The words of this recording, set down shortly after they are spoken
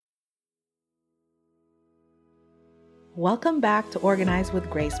Welcome back to Organize with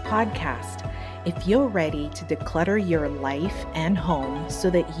Grace podcast. If you're ready to declutter your life and home so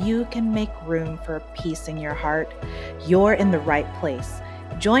that you can make room for peace in your heart, you're in the right place.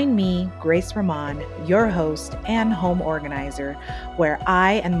 Join me, Grace Ramon, your host and home organizer, where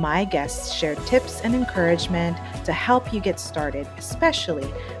I and my guests share tips and encouragement to help you get started, especially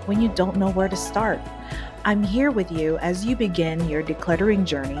when you don't know where to start. I'm here with you as you begin your decluttering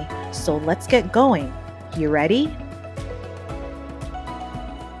journey, so let's get going. You ready?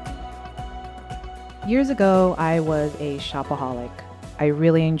 Years ago, I was a shopaholic. I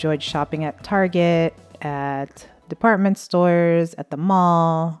really enjoyed shopping at Target, at department stores, at the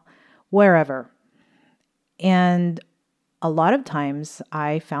mall, wherever. And a lot of times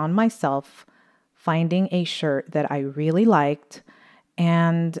I found myself finding a shirt that I really liked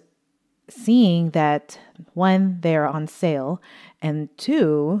and seeing that one, they're on sale, and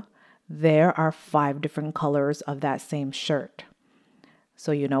two, there are 5 different colors of that same shirt.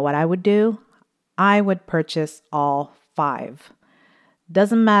 So you know what I would do? I would purchase all 5.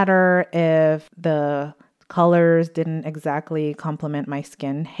 Doesn't matter if the colors didn't exactly complement my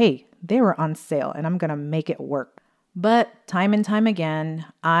skin. Hey, they were on sale and I'm going to make it work. But time and time again,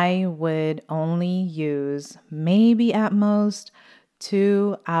 I would only use maybe at most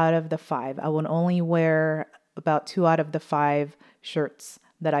 2 out of the 5. I would only wear about 2 out of the 5 shirts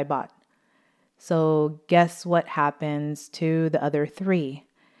that I bought. So guess what happens to the other 3?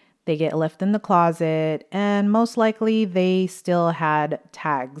 They get left in the closet, and most likely they still had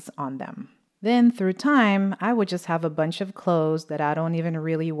tags on them. Then through time, I would just have a bunch of clothes that I don't even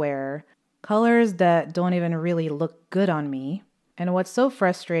really wear, colors that don't even really look good on me. And what's so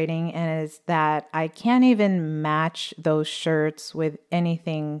frustrating is that I can't even match those shirts with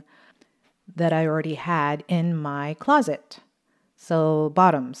anything that I already had in my closet. So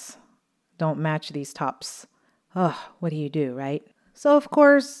bottoms don't match these tops. Oh, what do you do, right? So of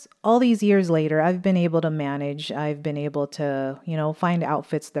course, all these years later, I've been able to manage. I've been able to, find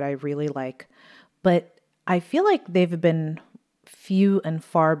outfits that I really like. But I feel like they've been few and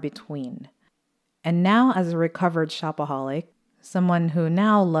far between. And now as a recovered shopaholic, someone who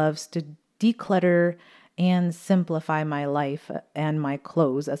now loves to declutter and simplify my life and my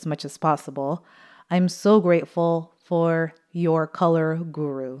clothes as much as possible, I'm so grateful for your color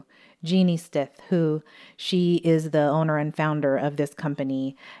guru, Jeannie Stith, who she is the owner and founder of this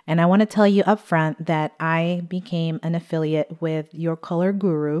company. And I want to tell you up front that I became an affiliate with your color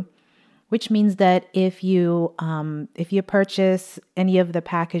guru, which means that if you purchase any of the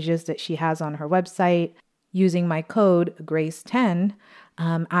packages that she has on her website using my code GRACE10,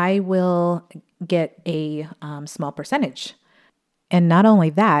 I will get a small percentage. And not only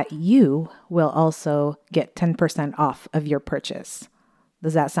that, you will also get 10% off of your purchase.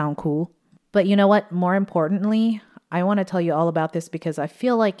 Does that sound cool? But you know what? More importantly, I want to tell you all about this because I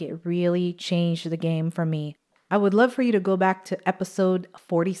feel like it really changed the game for me. I would love for you to go back to episode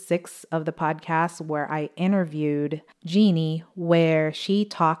 46 of the podcast where I interviewed Jeannie, where she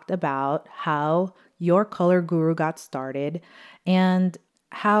talked about how your color guru got started and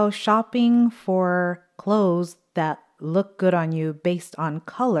how shopping for clothes that look good on you based on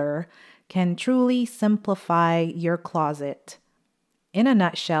color can truly simplify your closet. In a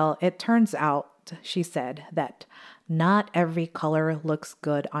nutshell, it turns out, she said, that not every color looks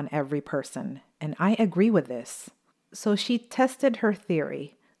good on every person. And I agree with this. So she tested her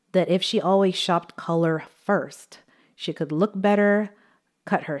theory that if she always shopped color first, she could look better,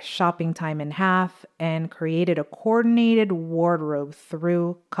 cut her shopping time in half, and created a coordinated wardrobe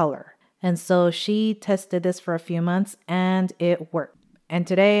through color. And so she tested this for a few months and it worked. And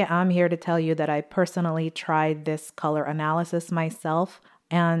today I'm here to tell you that I personally tried this color analysis myself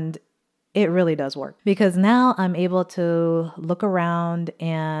and it really does work because now I'm able to look around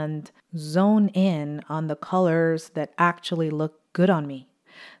and zone in on the colors that actually look good on me.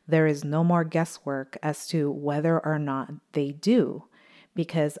 There is no more guesswork as to whether or not they do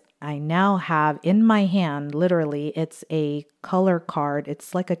because I now have in my hand, literally, it's a color card.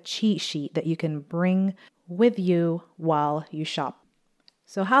 It's like a cheat sheet that you can bring with you while you shop.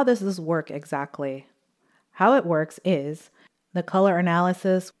 So how does this work exactly? How it works is the color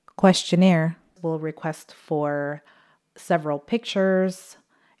analysis questionnaire will request for several pictures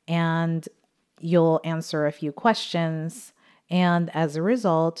and you'll answer a few questions. And as a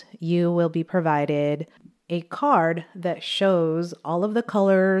result, you will be provided a card that shows all of the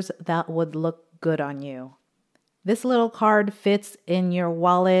colors that would look good on you. This little card fits in your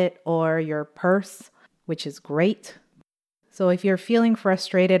wallet or your purse, which is great. So if you're feeling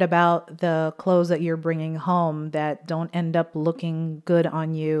frustrated about the clothes that you're bringing home that don't end up looking good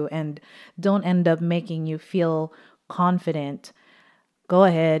on you and don't end up making you feel confident, go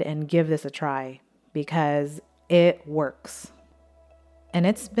ahead and give this a try because it works. And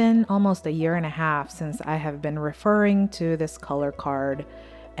it's been almost a year and a half since I have been referring to this color card,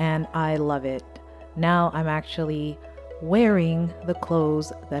 and I love it. Now I'm actually wearing the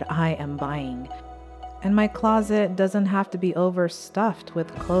clothes that I am buying. And my closet doesn't have to be overstuffed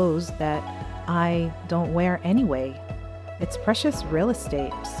with clothes that I don't wear anyway. It's precious real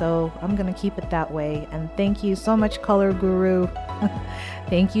estate, so I'm gonna keep it that way. And thank you so much, Color Guru.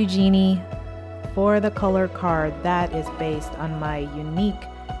 Thank you, Jeannie, for the color card that is based on my unique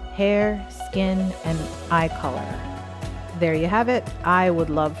hair, skin, and eye color. There you have it. I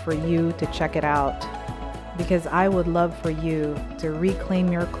would love for you to check it out because I would love for you to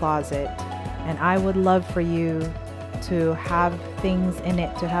reclaim your closet, and I would love for you to have things in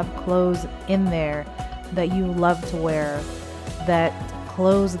it, to have clothes in there that you love to wear, that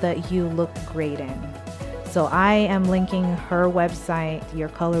clothes that you look great in. So I am linking her website,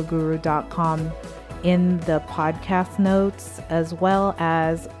 yourcolorguru.com, in the podcast notes, as well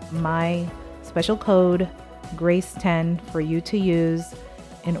as my special code, GRACE10, for you to use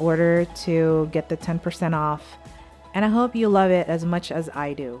in order to get the 10% off. And I hope you love it as much as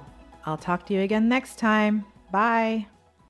I do. I'll talk to you again next time. Bye.